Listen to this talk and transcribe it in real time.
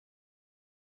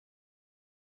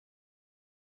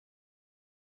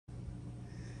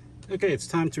Okay, it's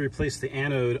time to replace the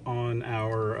anode on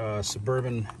our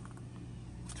Suburban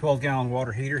 12-gallon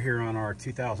water heater here on our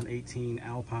 2018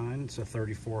 Alpine. It's a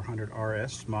 3400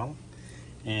 RS model.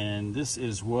 And this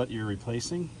is what you're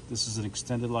replacing. This is an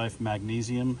extended life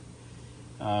magnesium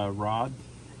rod.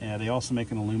 And they also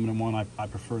make an aluminum one. I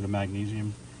prefer the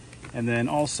magnesium. And then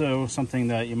also something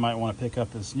that you might want to pick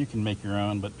up is, you can make your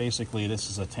own, but basically this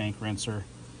is a tank rinser.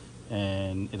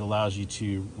 And it allows you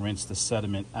to rinse the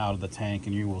sediment out of the tank,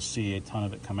 and you will see a ton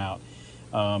of it come out.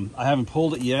 I haven't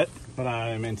pulled it yet, but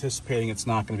I'm anticipating it's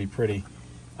not going to be pretty.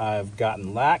 I've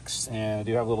gotten lax, and I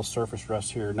do have a little surface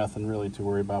rust here, nothing really to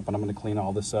worry about, but I'm going to clean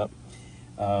all this up.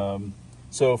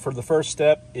 So for the first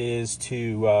step is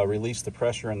to release the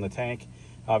pressure in the tank.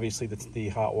 Obviously the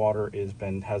hot water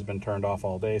has been turned off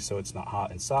all day, so it's not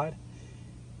hot inside.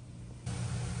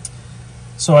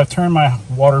 So I've turned my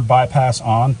water bypass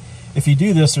on. If you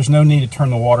do this, there's no need to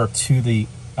turn the water to the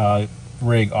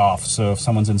rig off. So if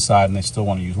someone's inside and they still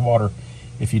want to use water,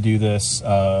 if you do this,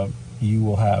 you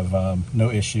will have no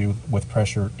issue with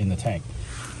pressure in the tank.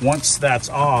 Once that's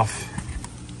off,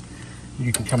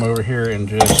 you can come over here and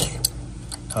just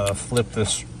flip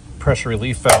this pressure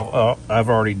relief valve up. I've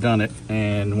already done it,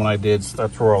 and when I did,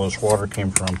 that's where all this water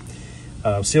came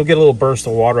from. So you'll get a little burst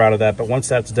of water out of that, but once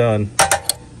that's done,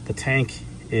 the tank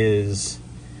is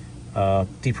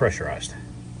depressurized.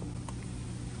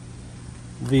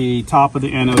 The top of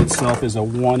the anode itself is a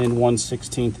 1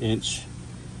 1/16 inch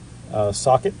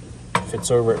socket. Fits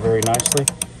over it very nicely.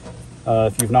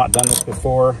 If you've not done this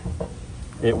before,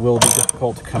 it will be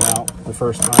difficult to come out the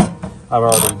first time. I've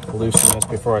already loosened this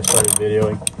before I started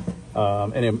videoing,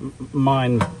 and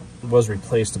mine was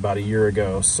replaced about a year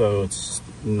ago, so it's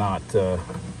not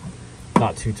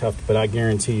too tough. But I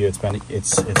guarantee you, it's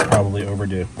probably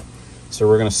overdue. So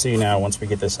we're going to see now, once we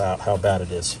get this out, how bad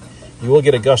it is. You will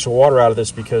get a gush of water out of this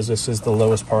because this is the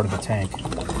lowest part of the tank.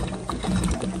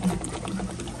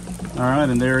 All right,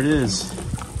 and there it is.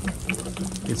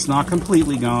 It's not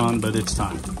completely gone, but it's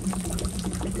time.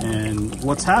 And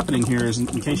what's happening here is,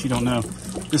 in case you don't know,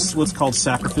 this is what's called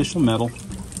sacrificial metal.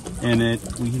 And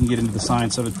we can get into the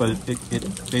science of it, but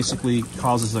it basically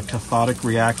causes a cathodic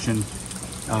reaction,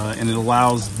 and it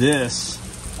allows this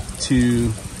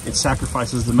to... It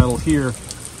sacrifices the metal here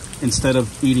instead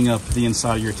of eating up the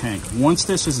inside of your tank. Once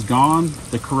this is gone,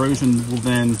 the corrosion will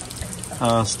then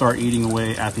start eating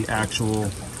away at the actual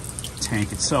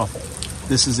tank itself.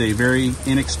 This is a very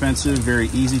inexpensive, very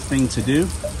easy thing to do.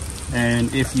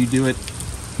 And if you do it,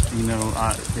 you know,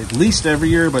 at least every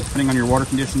year, but depending on your water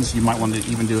conditions, you might want to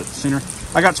even do it sooner.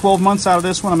 I got 12 months out of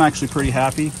this one. I'm actually pretty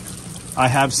happy. I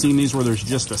have seen these where there's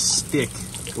just a stick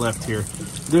left here.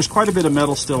 There's quite a bit of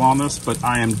metal still on this, but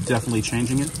I am definitely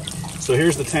changing it. So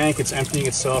here's the tank. It's emptying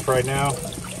itself right now.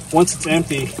 Once it's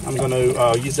empty, I'm going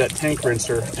to use that tank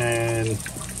rinser and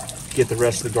get the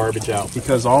rest of the garbage out,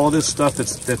 because all of this stuff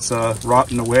that's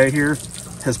rotting away here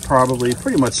has probably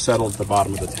pretty much settled at the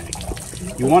bottom of the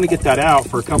tank. You want to get that out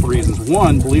for a couple reasons.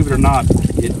 One, believe it or not,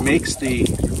 it makes the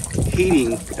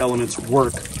heating elements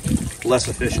work less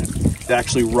efficient. It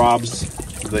actually robs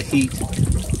the heat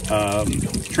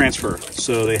transfer,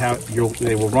 so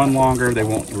they will run longer. They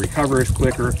won't recover as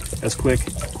quick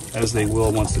as they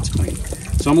will once it's clean.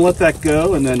 So I'm gonna let that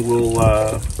go, and then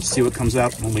we'll see what comes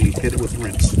out when we hit it with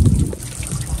rinse.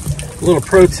 A little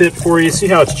pro tip for you: see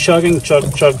how it's chugging,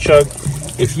 chug, chug, chug.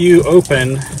 If you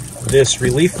open this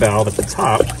relief valve at the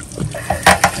top,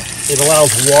 it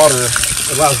allows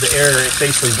the air. It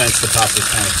basically vents the top of the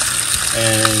tank,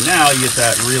 and now you get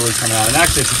that really coming out. And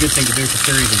actually, it's a good thing to do for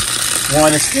 2 reasons.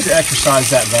 One, it's good to exercise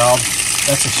that valve.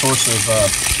 That's a source of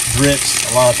drips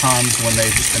a lot of times when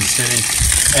they've just been sitting.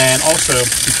 And also,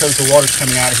 because the water's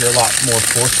coming out of here a lot more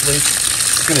forcefully,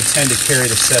 it's going to tend to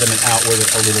carry the sediment out with it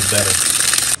a little better.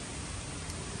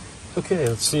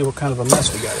 Okay, let's see what kind of a mess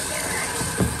we got in there.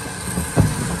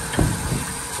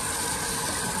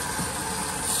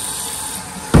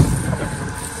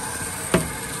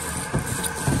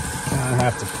 I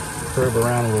have to probe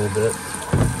around a little bit.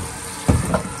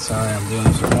 Sorry, I'm doing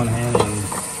this with one hand and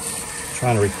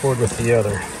trying to record with the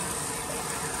other.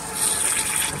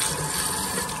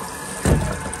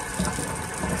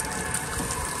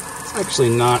 It's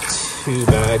actually not too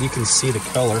bad. You can see the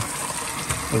color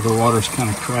of the water's kind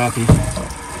of crappy.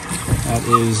 That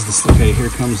is this. Okay, here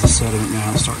comes the sediment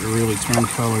now. It's starting to really turn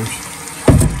colors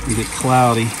and get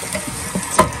cloudy.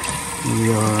 We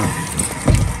are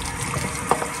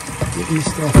getting the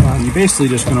stuff on. You're basically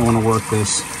just going to want to work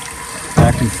this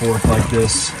back and forth like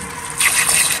this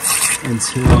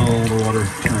until the water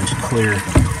turns clear.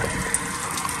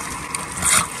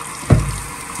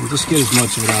 And just get as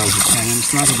much of it out as you can.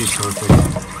 It's not going to be perfect.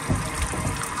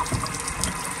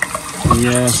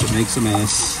 yes, it makes a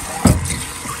mess.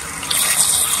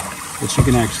 But you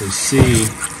can actually see,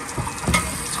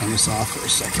 turn this off for a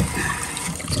second.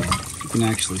 You can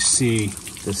actually see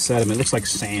the sediment. It looks like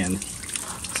sand.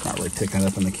 It's not really picking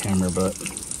up in the camera, but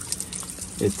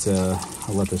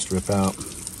I'll let this drip out.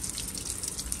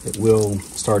 It will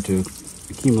start to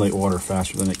accumulate water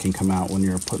faster than it can come out when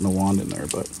you're putting the wand in there,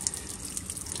 but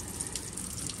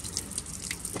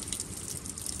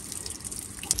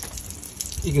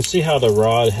you can see how the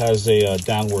rod has a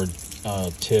downward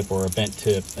tip or a bent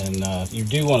tip, and you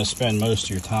do want to spend most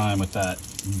of your time with that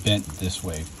bent this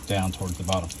way down towards the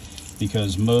bottom,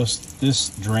 because this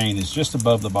drain is just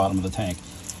above the bottom of the tank,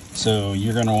 so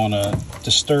you're going to want to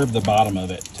disturb the bottom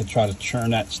of it to try to churn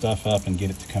that stuff up and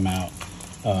get it to come out.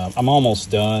 I'm almost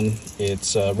done.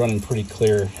 It's running pretty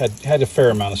clear. Had a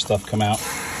fair amount of stuff come out,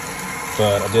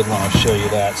 but I did want to show you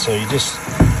that. So you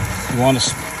want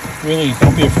to really,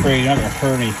 don't be afraid, you're not going to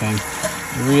hurt anything.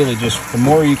 Really just, the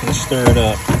more you can stir it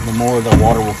up, the more the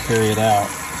water will carry it out.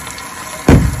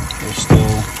 It's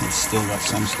still got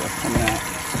some stuff coming out.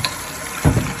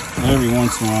 And every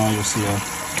once in a while you'll see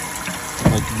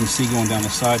like you can see going down the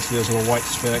side, see those little white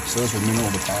specks, those are mineral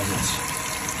deposits.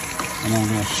 And I'm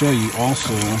going to show you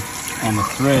also on the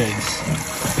threads,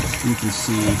 you can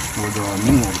see where there are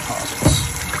mineral deposits.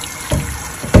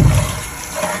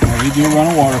 We do run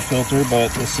a water filter,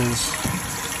 but this is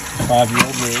a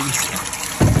 5-year-old rig,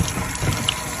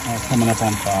 coming up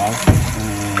on 5,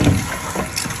 and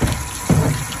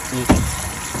it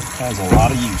has a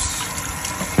lot of use.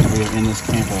 We're in this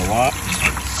camper a lot,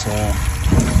 so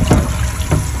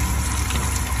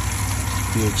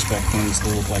you expect things to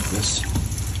look like this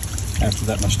after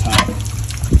that much time.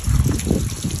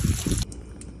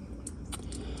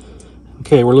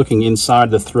 Okay, we're looking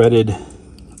inside the threaded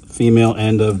female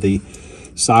end of the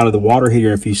side of the water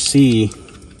heater. If you see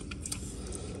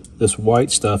this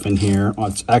white stuff in here,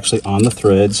 it's actually on the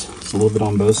threads. It's a little bit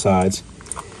on both sides.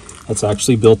 That's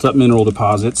actually built up mineral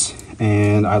deposits,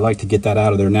 and I like to get that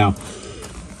out of there. Now,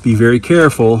 be very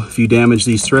careful if you damage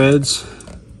these threads.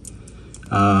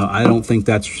 I don't think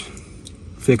that's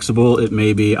fixable. It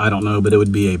may be, I don't know, but it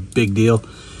would be a big deal.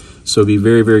 So be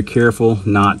very, very careful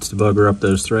not to bugger up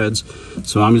those threads.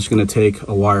 So I'm just going to take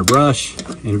a wire brush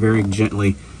and very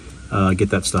gently get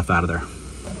that stuff out of there.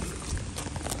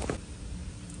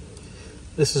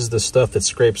 This is the stuff that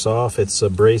scrapes off. It's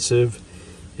abrasive.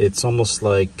 It's almost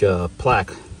like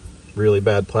plaque, really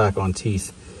bad plaque on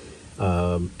teeth.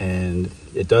 And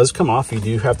it does come off. You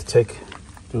do have to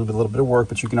do a little bit of work,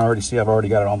 but you can already see I've already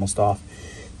got it almost off.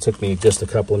 It took me just a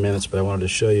couple of minutes, but I wanted to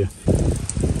show you.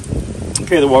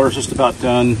 Okay, the water's just about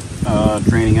done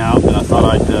draining out, and I thought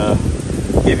I'd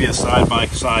give you a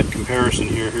side-by-side comparison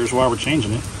here. Here's why we're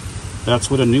changing it.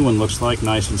 That's what a new one looks like,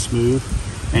 nice and smooth.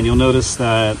 And you'll notice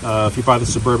that if you buy the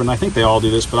Suburban, I think they all do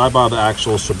this, but I bought the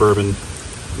actual Suburban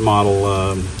model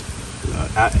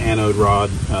anode rod.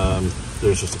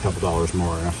 There's just a couple dollars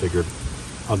more, and I figured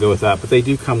I'll go with that. But they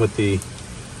do come with the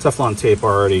Teflon tape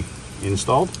already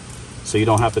installed, so you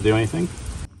don't have to do anything.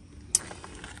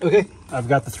 Okay, I've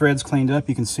got the threads cleaned up.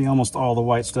 You can see almost all the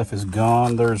white stuff is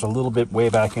gone. There's a little bit way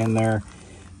back in there,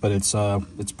 but it's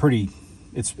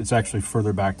actually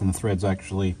further back than the threads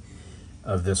actually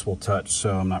of this will touch,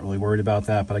 so I'm not really worried about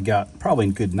that. But I got probably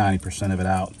a good 90% of it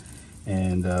out,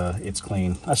 and it's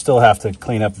clean. I still have to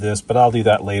clean up this, but I'll do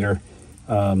that later.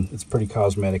 It's pretty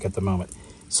cosmetic at the moment.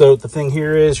 So the thing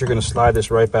here is you're going to slide this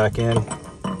right back in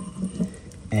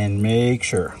and make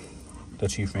sure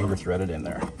that you finger thread it in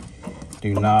there.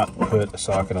 Do not put a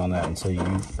socket on that until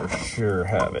you for sure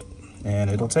have it. And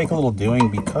it'll take a little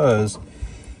doing because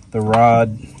the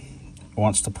rod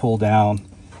wants to pull down,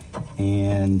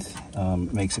 and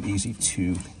it makes it easy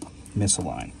to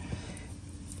misalign.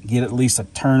 Get at least a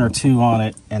turn or two on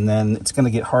it, and then it's going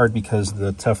to get hard because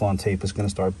the Teflon tape is going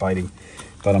to start biting.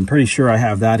 But I'm pretty sure I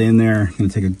have that in there. I'm going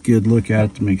to take a good look at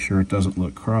it to make sure it doesn't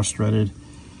look cross-threaded,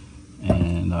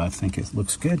 and I think it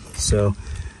looks good. So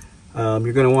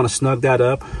you're going to want to snug that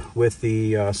up with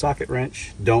the socket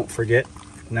wrench. Don't forget,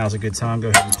 now's a good time, go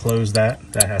ahead and close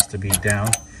that. That has to be down.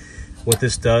 What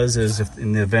this does is, if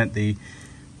in the event the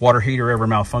water heater ever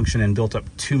malfunctioned and built up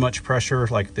too much pressure,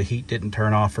 like the heat didn't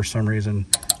turn off for some reason,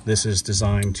 this is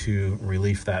designed to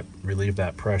relieve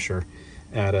that pressure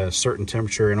at a certain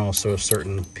temperature and also a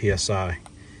certain PSI.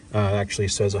 It actually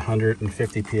says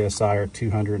 150 PSI or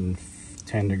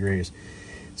 210 degrees.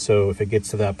 So if it gets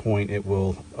to that point, it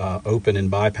will open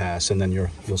and bypass, and then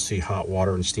you'll see hot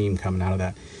water and steam coming out of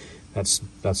that.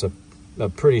 That's a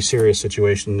pretty serious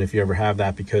situation if you ever have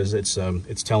that, because it's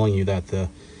telling you that the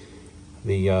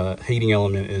the heating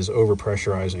element is over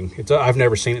pressurizing. I've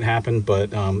never seen it happen,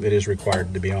 but it is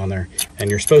required to be on there. And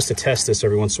you're supposed to test this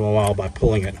every once in a while by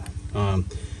pulling it.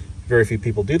 Very few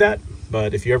people do that,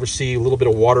 but if you ever see a little bit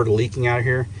of water leaking out of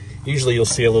here, usually you'll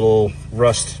see a little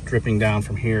rust dripping down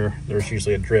from here. There's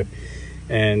usually a drip.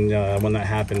 And when that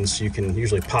happens, you can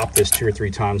usually pop this 2 or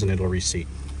 3 times and it'll reseat.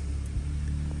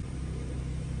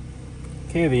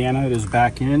 Okay, the anode is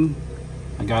back in.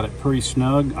 I got it pretty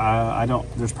snug.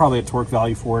 There's probably a torque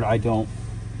value for it. I don't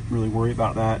really worry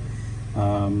about that.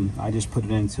 I just put it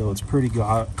in until it's pretty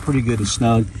good and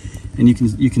snug. And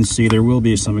you can see there will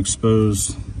be some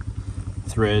exposed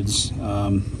threads,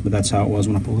 but that's how it was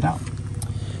when I pulled it out.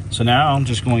 So now I'm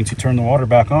just going to turn the water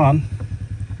back on.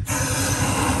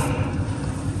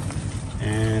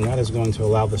 And that is going to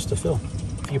allow this to fill.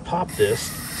 If you pop this,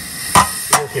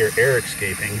 you'll hear air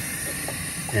escaping.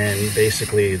 And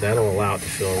basically that'll allow it to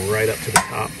fill right up to the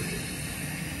top.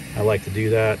 I like to do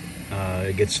that.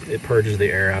 It purges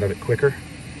the air out of it quicker.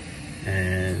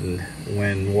 And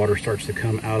when water starts to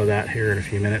come out of that here in a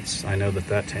few minutes, I know that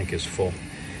that tank is full.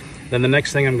 Then the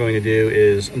next thing I'm going to do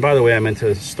is, and by the way, I meant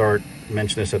to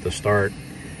mention this at the start.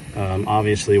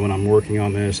 Obviously when I'm working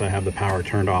on this, I have the power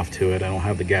turned off to it. I don't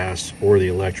have the gas or the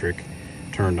electric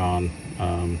turned on.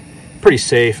 Pretty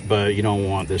safe, but you don't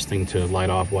want this thing to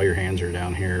light off while your hands are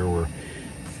down here, or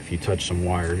if you touch some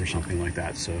wires or something like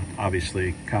that. So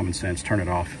obviously, common sense, turn it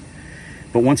off.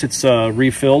 But once it's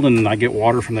refilled and I get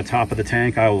water from the top of the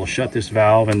tank, I will shut this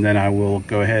valve, and then I will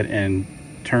go ahead and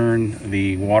turn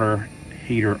the water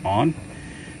heater on,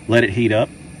 let it heat up,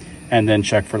 and then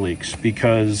check for leaks.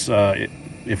 Because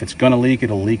if it's gonna leak,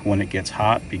 it'll leak when it gets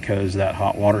hot, because that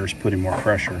hot water is putting more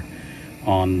pressure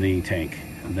on the tank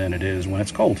than it is when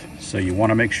it's cold. So you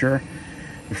want to make sure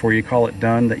before you call it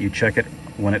done that you check it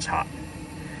when it's hot.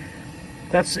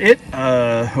 That's it.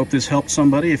 Hope this helped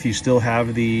somebody. If you still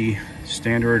have the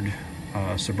standard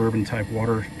Suburban type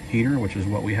water heater, which is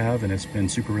what we have, and it's been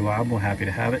super reliable, happy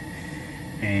to have it.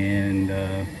 And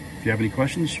if you have any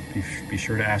questions, be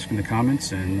sure to ask in the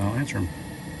comments and I'll answer them.